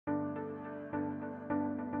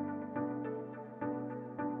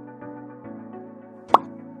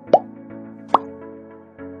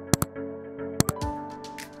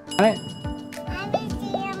What? I was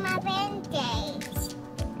seeing my band-aids.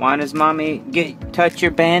 Why does mommy touch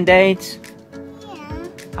your band-aids? Yeah.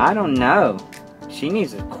 I don't know. She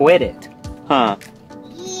needs to quit it. Huh?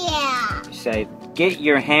 Yeah. Say, get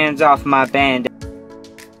your hands off my band-aid.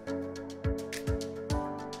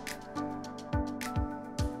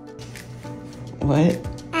 What?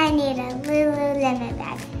 I need a Lululemon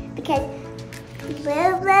bag because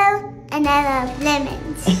Lulu and I love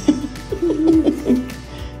lemons.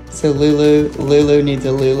 So Lulu needs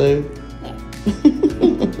a Lulu? Yeah.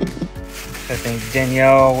 I think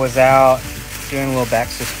Danielle was out doing a little back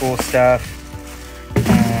to school stuff.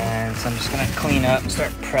 And so I'm just gonna clean up and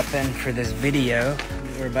start prepping for this video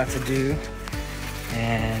that we're about to do.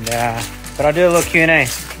 And, but I'll do a little Q&A,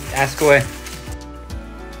 ask away.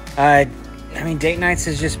 I mean, date nights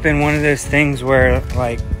has just been one of those things where,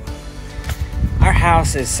 like, our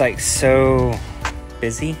house is, like, so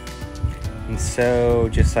busy and so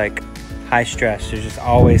just, like, high stress. There's just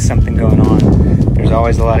always something going on. There's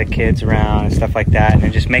always a lot of kids around and stuff like that, and it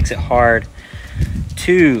just makes it hard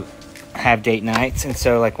to have date nights. And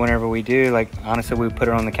so, like, whenever we do, like, honestly, we put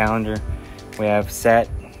it on the calendar. We have set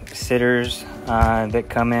sitters that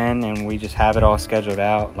come in, and we just have it all scheduled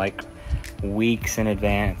out, like, weeks in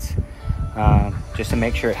advance. Just to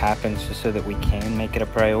make sure it happens, just so that we can make it a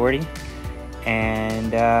priority.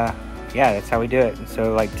 And yeah, that's how we do it. And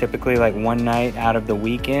so, like, typically, like, one night out of the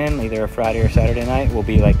weekend, either a Friday or Saturday night, will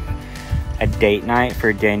be like a date night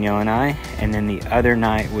for Danielle and I, and then the other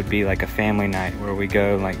night would be like a family night where we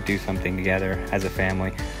go, like, do something together as a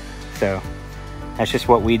family. So that's just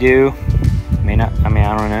what we do. I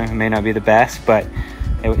don't know, it may not be the best, but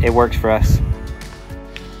it works for us.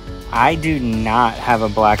 I do not have a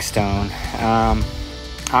black stone.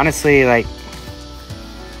 Honestly, like,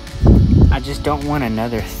 I just don't want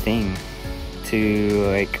another thing to,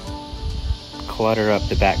 like, clutter up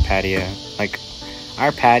the back patio. Like,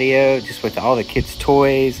 our patio, just with all the kids'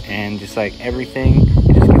 toys and just, like, everything,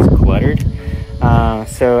 it just gets cluttered.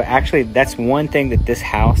 So actually, that's one thing that this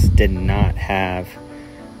house did not have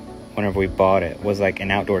whenever we bought it, was like an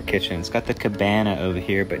outdoor kitchen. It's got the cabana over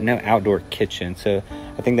here, but no outdoor kitchen. So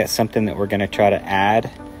I think that's something that we're going to try to add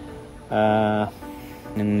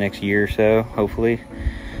in the next year or so, hopefully.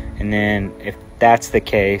 And then if that's the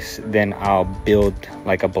case, then I'll build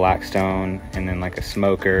like a Blackstone and then like a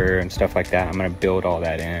smoker and stuff like that. I'm going to build all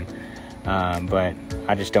that in. But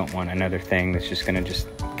I just don't want another thing that's just going to just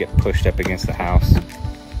get pushed up against the house.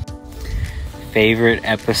 Favorite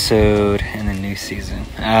episode in the new season?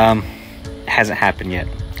 Hasn't happened yet.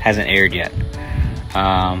 Hasn't aired yet.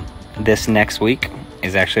 This next week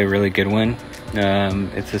is actually a really good one.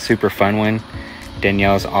 It's a super fun one.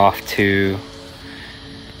 Danielle's off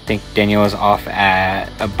at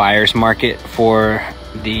a buyer's market for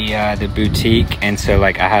the boutique, and so,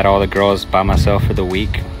 like, I had all the girls by myself for the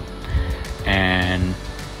week, and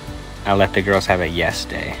I let the girls have a yes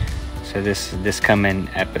day. So this coming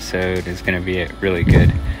episode is going to be really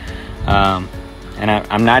good. And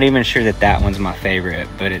I'm not even sure that one's my favorite,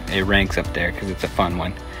 but it ranks up there because it's a fun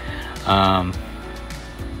one.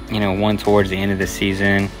 You know, one towards the end of the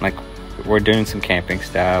season, like, we're doing some camping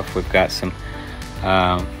stuff. We've got some,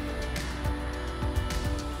 I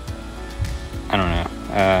don't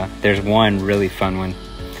know. There's one really fun one.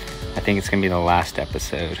 I think it's going to be the last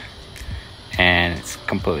episode. And it's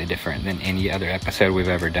completely different than any other episode we've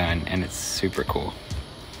ever done, and it's super cool.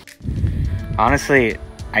 Honestly,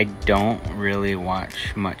 I don't really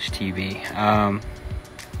watch much TV.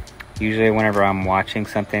 Usually whenever I'm watching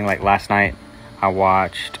something, like last night, I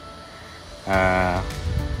watched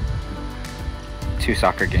 2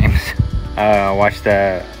 soccer games. I watched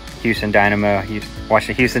the Houston Dynamo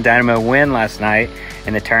win last night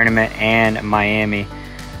in the tournament, and Miami.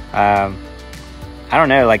 I don't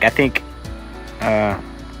know, like, I think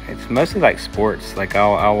it's mostly like sports. Like,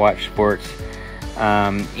 I'll watch sports.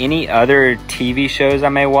 Any other TV shows I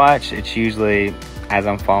may watch, it's usually as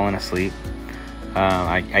I'm falling asleep.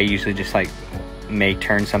 I usually just, like, may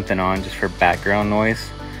turn something on just for background noise.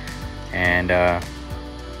 And I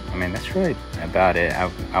mean, that's really about it.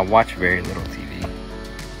 I watch very little TV.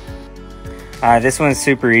 This one's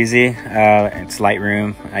super easy. It's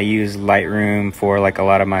Lightroom. I use Lightroom for, like, a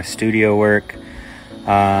lot of my studio work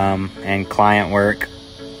and client work,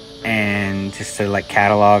 and just to, like,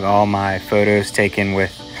 catalog all my photos taken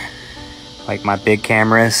with, like, my big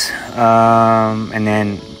cameras, and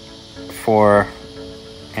then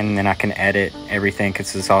I can edit everything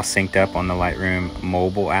because it's all synced up on the Lightroom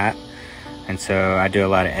mobile app. And so I do a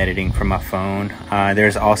lot of editing from my phone.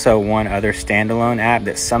 There's also one other standalone app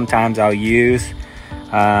that sometimes I'll use.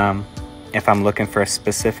 if I'm looking for a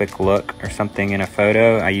specific look or something in a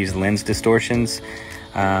photo, I use lens distortions.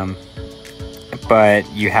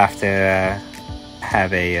 But you have to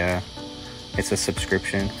have it's a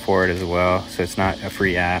subscription for it as well, so it's not a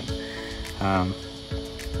free app.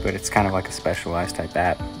 But it's kind of like a specialized type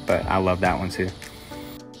app, but I love that one too.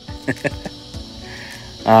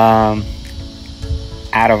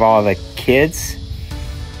 Out of all the kids,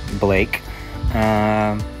 Blake.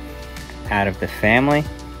 Out of the family,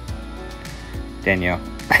 Danielle.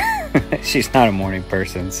 She's not a morning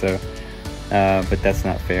person, so but that's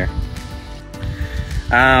not fair.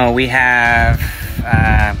 We have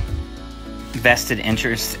vested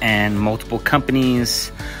interests in multiple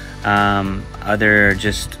companies, other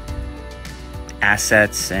just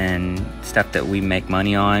assets and stuff that we make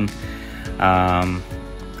money on.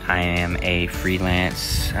 I am a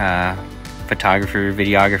freelance photographer,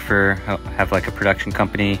 videographer, have like a production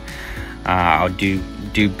company. I'll do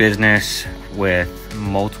business with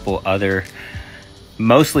multiple other,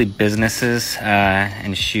 mostly businesses,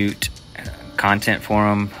 and shoot content for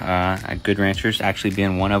them. Good Ranchers actually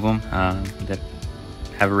being one of them, that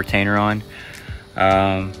have a retainer on.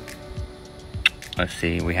 Let's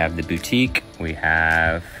see, we have the boutique, we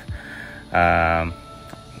have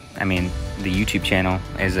the YouTube channel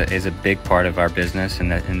is a big part of our business,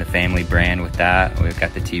 and the family brand with that. We've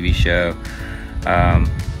got the TV show.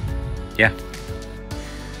 Yeah.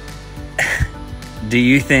 Do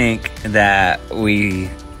you think that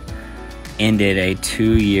we ended a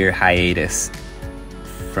 2-year hiatus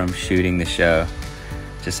from shooting the show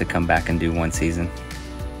just to come back and do one season?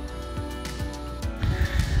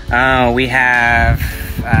 We have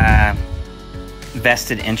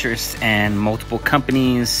vested interests in multiple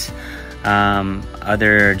companies,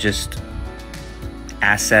 other just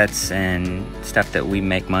assets and stuff that we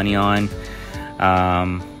make money on.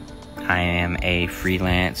 I am a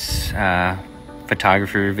freelance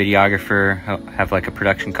photographer, videographer, have like a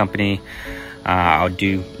production company. I'll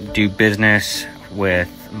do business with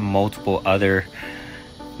multiple other,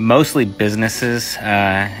 mostly businesses,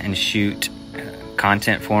 and shoot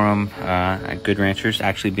content for them. Good Ranchers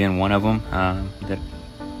actually being one of them, that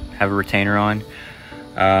have a retainer on.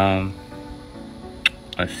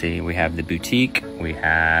 Let's see, we have the boutique, we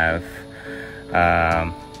have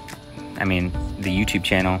the YouTube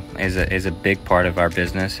channel is a big part of our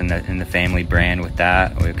business, and the family brand with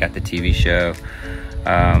that. We've got the TV show.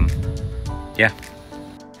 Yeah.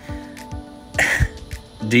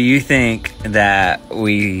 Do you think that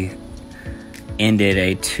we ended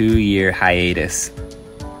a 2-year hiatus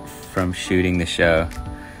from shooting the show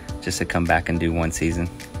just to come back and do one season?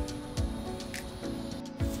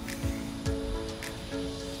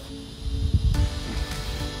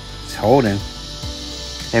 It's holding.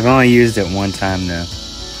 They've only used it one time though,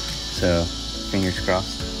 so fingers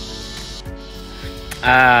crossed.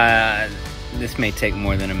 This may take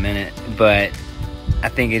more than a minute, but I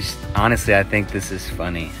think I think this is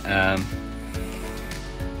funny.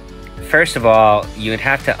 First of all, you would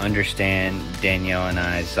have to understand Danielle and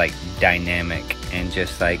I's like dynamic, and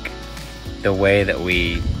just like the way that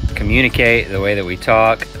we communicate, the way that we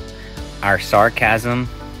talk, our sarcasm.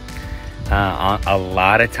 A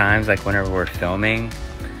lot of times, like whenever we're filming,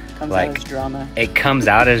 it comes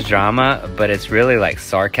out as drama, but it's really like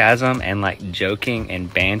sarcasm and like joking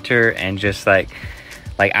and banter, and just like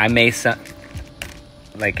I may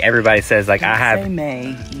like everybody says, like I have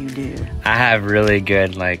really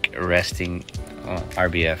good like resting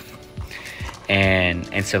RBF,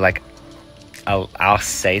 and so like I'll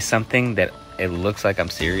say something that it looks like I'm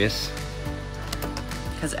serious.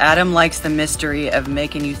 Because Adam likes the mystery of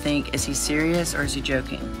making you think, is he serious or is he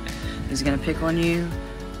joking? Is he gonna pick on you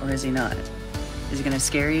or is he not? Is he gonna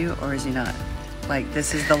scare you or is he not? Like,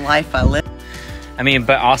 this is the life I live.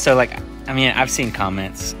 But also I've seen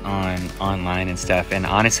comments online and stuff, and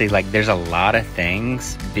honestly, like there's a lot of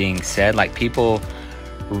things being said. Like people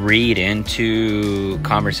read into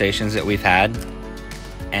conversations that we've had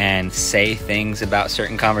and say things about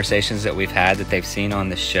certain conversations that we've had that they've seen on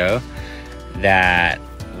the show that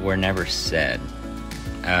were never said.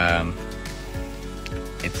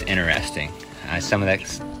 It's interesting. Some of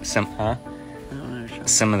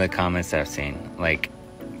the comments that I've seen, like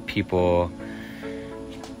people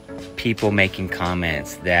making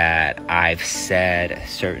comments that I've said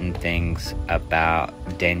certain things about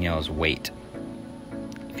Danielle's weight.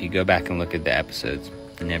 If you go back and look at the episodes,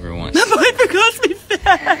 never once. My boy forgot me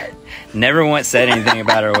fat. Never once said anything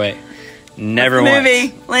about her weight. Never once.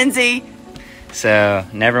 Movie, Lindsay. So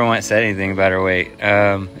never once said anything about her weight.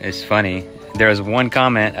 It's funny. There was one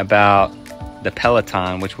comment about the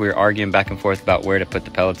Peloton, which we were arguing back and forth about where to put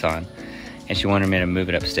the Peloton, and she wanted me to move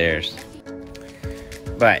it upstairs.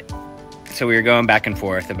 But so we were going back and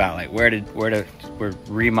forth about like we're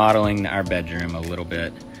remodeling our bedroom a little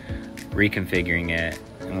bit, reconfiguring it,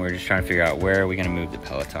 and we're just trying to figure out where are we going to move the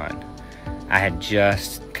Peloton. I had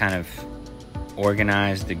just kind of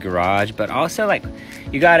organized the garage, but also like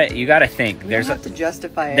you gotta think You have to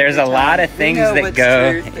justify it. there's a lot of things that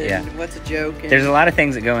go what's a joke. There's a lot of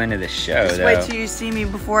things that go into this show. Just though. wait till you see me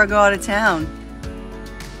before I go out of town.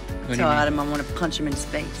 What do Tell you mean? Adam I want to punch him in his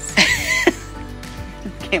face.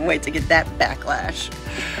 Can't wait to get that backlash.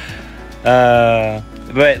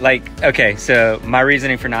 But like, okay, so my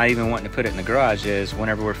reasoning for not even wanting to put it in the garage is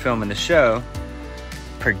whenever we're filming the show,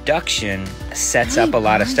 production sets up a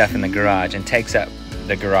lot of stuff in the garage and takes up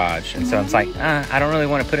the garage. And so it's like, I don't really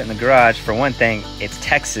want to put it in the garage. For one thing, it's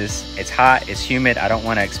Texas, it's hot, it's humid. I don't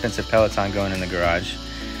want an expensive Peloton going in the garage.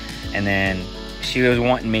 And then she was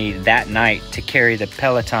wanting me that night to carry the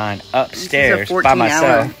Peloton upstairs by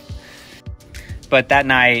myself. But that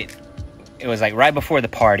night, it was like right before the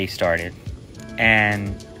party started.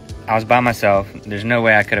 And I was by myself. There's no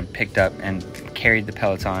way I could have picked up and carried the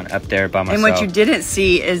Peloton up there by myself. And what you didn't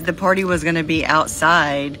see is the party was going to be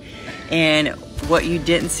outside. And what you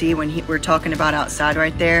didn't see when we're talking about outside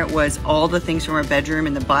right there was all the things from our bedroom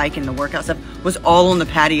and the bike and the workout stuff was all on the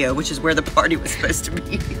patio, which is where the party was supposed to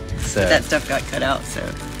be. So that stuff got cut out, so.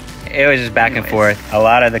 It was just back and forth. A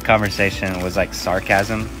lot of the conversation was like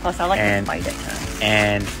sarcasm. Plus, I like to fight at times.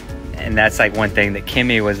 And that's like one thing that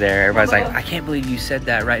Kimmy was there. Everybody's like, I can't believe you said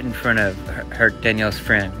that right in front of her Danielle's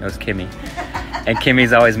friend. It was Kimmy. And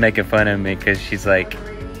Kimmy's always making fun of me because she's like,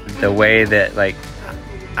 the way that like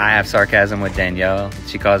I have sarcasm with Danielle,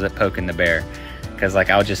 she calls it poking the bear. Because like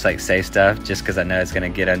I'll just like say stuff just because I know it's going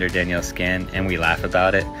to get under Danielle's skin and we laugh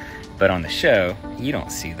about it. But on the show, you don't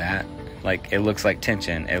see that. Like, it looks like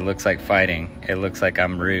tension. It looks like fighting. It looks like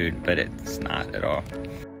I'm rude, but it's not at all.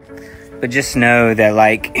 But just know that,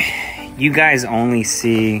 like, you guys only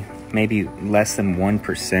see maybe less than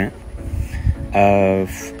 1%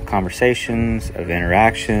 of conversations, of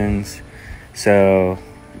interactions. So,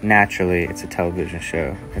 naturally, it's a television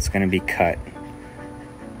show. It's going to be cut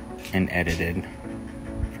and edited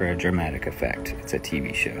for a dramatic effect. It's a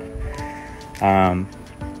TV show.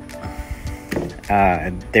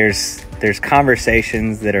 There's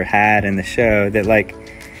conversations that are had in the show that like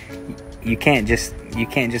you can't just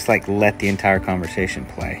like let the entire conversation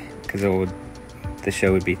play because the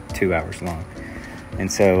show would be 2 hours long.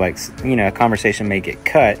 And so like, you know, a conversation may get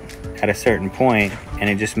cut at a certain point and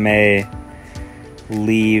it just may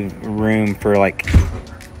leave room for like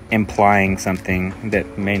implying something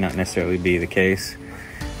that may not necessarily be the case.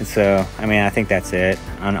 And so I mean, I think that's it.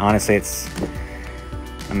 And honestly,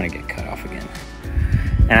 I'm gonna get cut off again.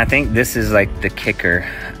 And I think this is like the kicker.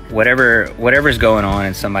 Whatever's going on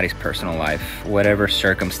in somebody's personal life, whatever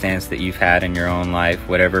circumstance that you've had in your own life,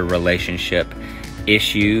 whatever relationship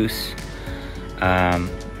issues,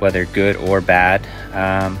 whether good or bad,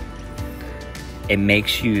 it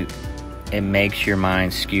makes your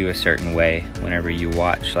mind skew a certain way whenever you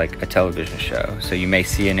watch like a television show. So you may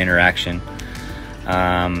see an interaction,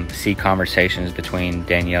 see conversations between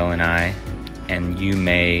Danielle and I, and you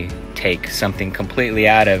may take something completely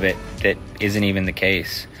out of it that isn't even the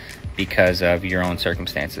case because of your own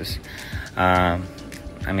circumstances. I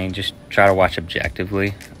mean, just try to watch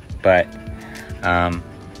objectively, but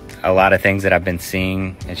a lot of things that I've been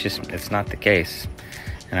seeing, it's not the case.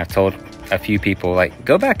 And I've told a few people, like,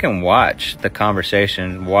 go back and watch the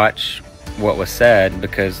conversation, watch what was said,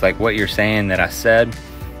 because like what you're saying that I said,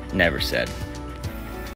 never said.